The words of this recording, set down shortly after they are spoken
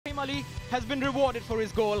Ali has been rewarded for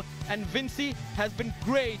his goal, and Vinci has been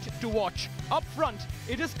great to watch. Up front,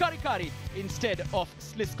 it is Karikari instead of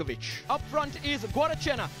Sliskovic. Up front is Gaurs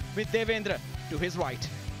with Devendra to his right.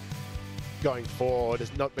 Going forward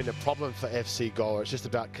has not been a problem for FC Goa. It's just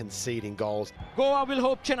about conceding goals. Goa will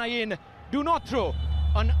hope Chennaiyin do not throw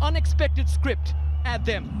an unexpected script at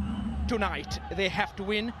them tonight. They have to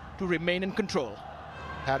win to remain in control.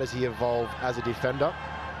 How does he evolve as a defender?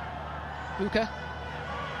 Luka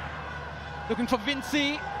looking for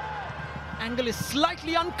Vinci. Angle is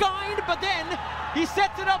slightly unkind, but then he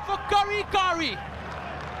sets it up for Karikari.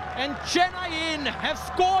 And Chennaiyin have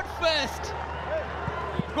scored first.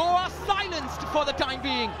 Goa silenced for the time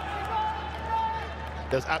being.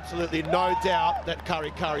 There's absolutely no doubt that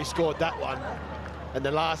Karikari scored that one. In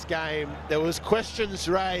the last game, there was questions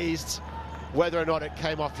raised whether or not it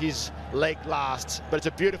came off his leg last. But it's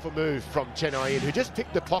a beautiful move from Chennaiyin, who just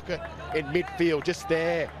picked the pocket in midfield, just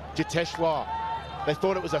there, Jiteshwar. They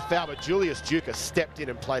thought it was a foul, but Julius Duca stepped in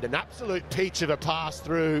and played an absolute peach of a pass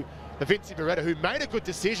through the Vinci Barreto, who made a good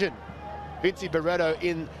decision. Vinci Barreto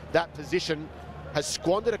in that position has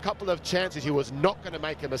squandered a couple of chances. He was not going to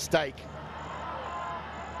make a mistake.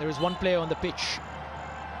 There is one player on the pitch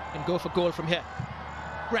and go for goal from here.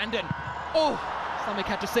 Brandon. Oh, Samik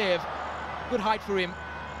had to save. Good height for him.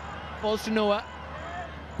 Falls to Noah.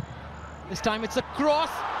 This time it's a cross.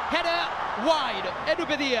 Header wide.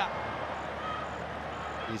 Edubedia.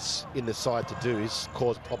 He's in the side to do is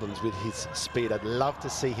cause problems with his speed. I'd love to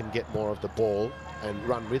see him get more of the ball and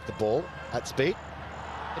run with the ball at speed.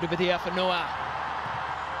 Edubedia for Noah.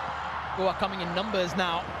 Goa coming in numbers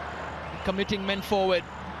now, committing men forward.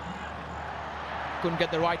 Couldn't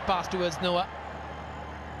get the right pass towards Noah.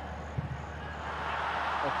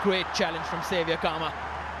 A great challenge from Xavier Gama.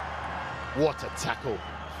 What a tackle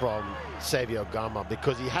from Xavier Gama,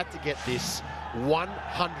 because he had to get this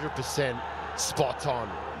 100% spot on.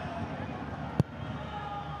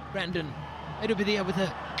 Brandon Edubedia with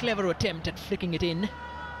a clever attempt at flicking it in.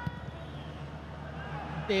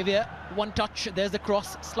 Xavier, one touch, there's the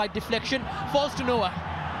cross, slight deflection, falls to Noah.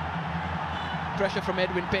 Pressure from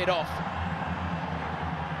Edwin paid off.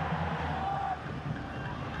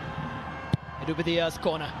 Edubedia's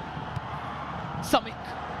corner. Samik,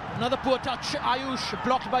 another poor touch, Ayush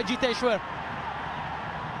blocked by Jiteshwar.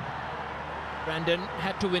 Brandon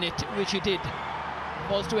had to win it, which he did.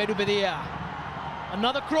 Falls to Edubedia.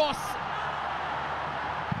 Another cross.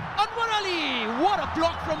 Anwar Ali, what a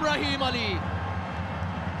block from Rahim Ali.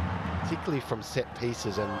 Particularly from set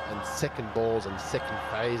pieces and second balls and second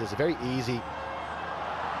phases. Very easy.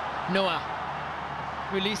 Noah,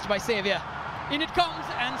 released by Xavier. In it comes,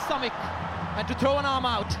 and Samik had to throw an arm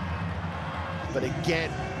out. But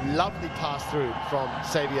again, lovely pass through from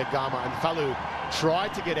Xavier Gama, and Falu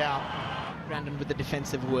tried to get out. Brandon with the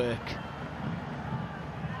defensive work.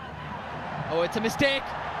 Oh, it's a mistake.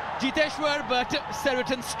 Jiteshwar, but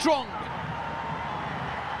Seriton strong.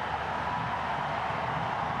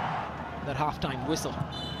 That half-time whistle.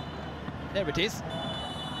 There it is.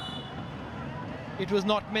 It was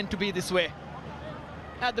not meant to be this way.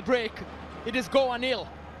 At the break, it is Goa 0,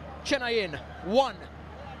 Chennaiyin 1.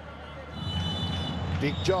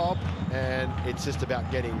 Big job, and it's just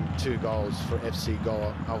about getting 2 goals for FC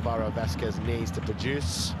Goa. Alvaro Vasquez needs to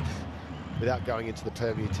produce without going into the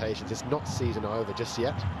permutations. It's not season over just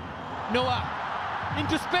yet. Noah,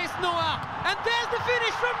 into space Noah, and there's the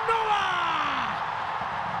finish from Noah!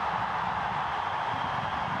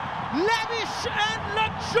 Lavish and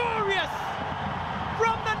luxurious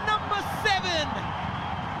from the number 7.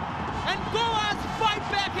 And Goa's fight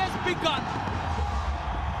back has begun.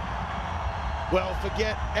 Well,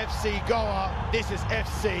 forget FC Goa, this is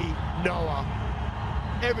FC Noah.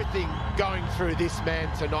 Everything going through this man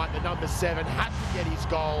tonight. The number 7 had to get his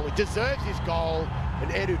goal. He deserves his goal. And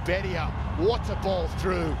Edubedia, what a ball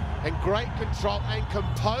through. And great control and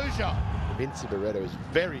composure. Vinci Barreto is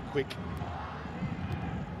very quick.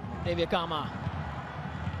 Xavier Gama.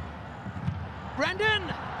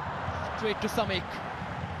 Brandon! Straight to Samik.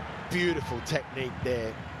 Beautiful technique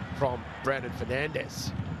there from Brandon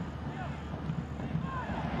Fernandez.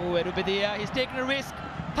 Oh, Edubedia, he's taking a risk.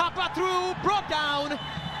 Thapa through, brought down.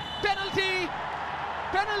 Penalty!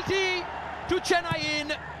 Penalty to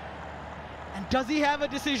Chennaiyin. And does he have a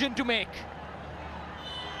decision to make?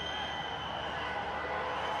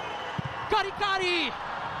 Karikari!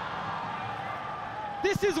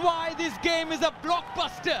 This is why this game is a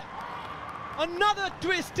blockbuster. Another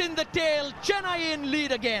twist in the tail. Chennaiyin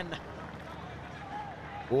lead again.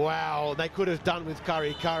 Wow, they could have done with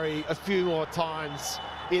Karikari a few more times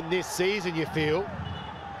in this season, you feel.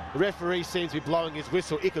 The referee seems to be blowing his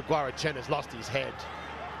whistle. Ika Gaurs has lost his head.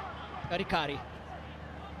 Karikari.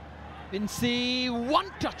 Vinci,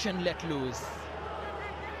 one touch and let loose.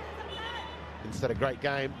 Instead, a great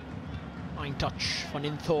game. Fine touch for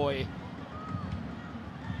Ninthoi.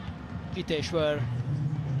 Jiteshwar.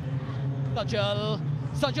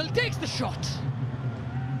 Sajal takes the shot.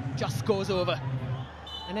 Just goes over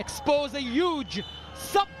and expose a huge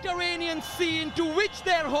subterranean sea into which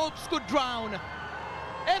their hopes could drown.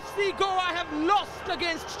 FC Goa have lost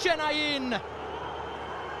against Chennaiyin.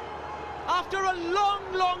 After a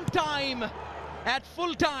long time, at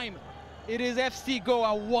full time, it is FC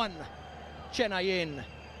Goa 1, Chennaiyin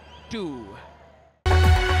 2.